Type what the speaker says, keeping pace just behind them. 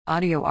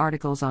Audio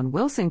articles on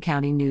Wilson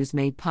County News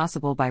made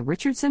possible by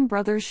Richardson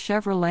Brothers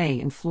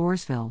Chevrolet in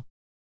Floresville.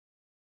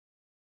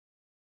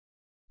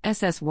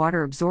 SS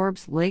Water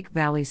absorbs Lake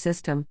Valley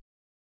system.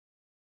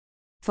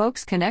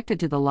 Folks connected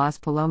to the Las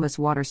Palomas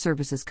Water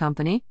Services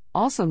Company,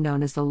 also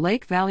known as the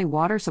Lake Valley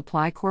Water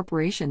Supply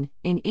Corporation,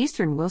 in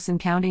eastern Wilson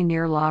County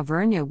near La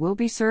Vernia will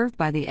be served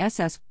by the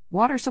SS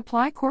Water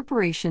Supply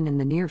Corporation in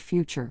the near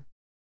future.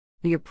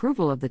 The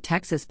approval of the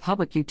Texas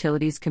Public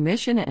Utilities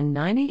Commission and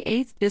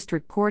 98th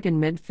District Court in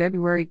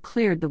mid-February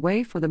cleared the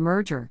way for the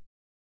merger.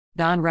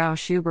 Don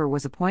Rausch-Schuber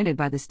was appointed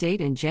by the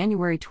state in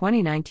January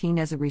 2019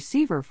 as a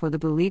receiver for the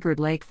beleaguered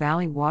Lake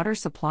Valley water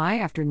supply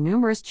after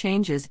numerous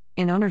changes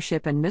in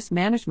ownership and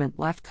mismanagement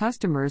left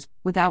customers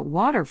without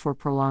water for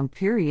prolonged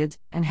periods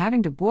and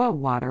having to boil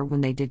water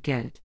when they did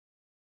get it.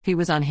 He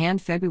was on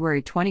hand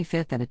February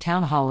 25 at a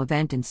town hall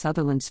event in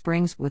Sutherland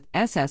Springs with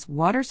SS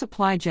Water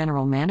Supply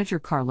General Manager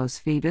Carlos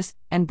Phoebus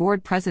and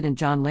Board President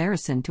John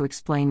Larison to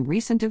explain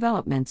recent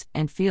developments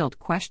and field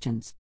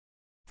questions.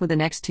 For the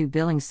next 2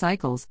 billing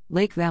cycles,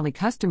 Lake Valley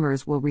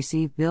customers will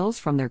receive bills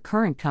from their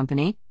current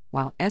company,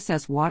 while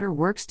SS Water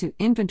works to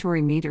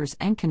inventory meters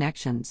and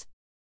connections.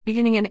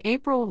 Beginning in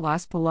April,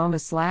 Las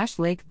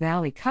Palomas/Lake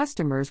Valley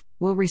customers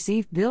will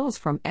receive bills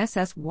from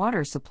SS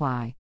Water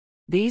Supply.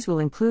 These will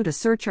include a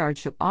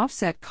surcharge to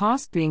offset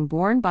costs being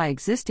borne by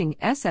existing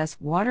SS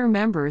Water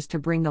members to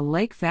bring the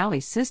Lake Valley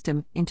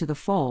system into the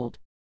fold.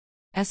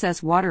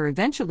 SS Water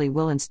eventually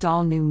will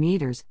install new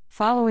meters,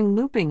 following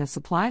looping a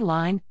supply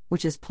line,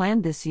 which is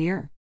planned this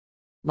year.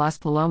 Las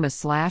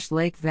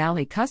Palomas/Lake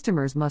Valley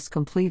customers must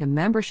complete a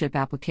membership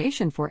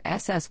application for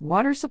SS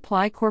Water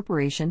Supply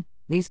Corporation.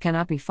 These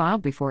cannot be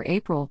filed before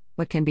April,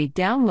 but can be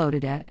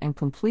downloaded at and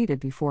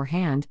completed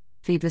beforehand,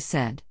 Phoebus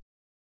said.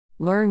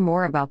 Learn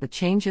more about the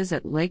changes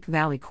at Lake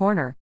Valley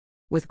Corner.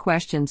 With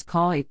questions,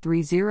 call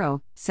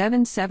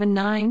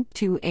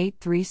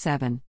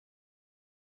 830-779-2837.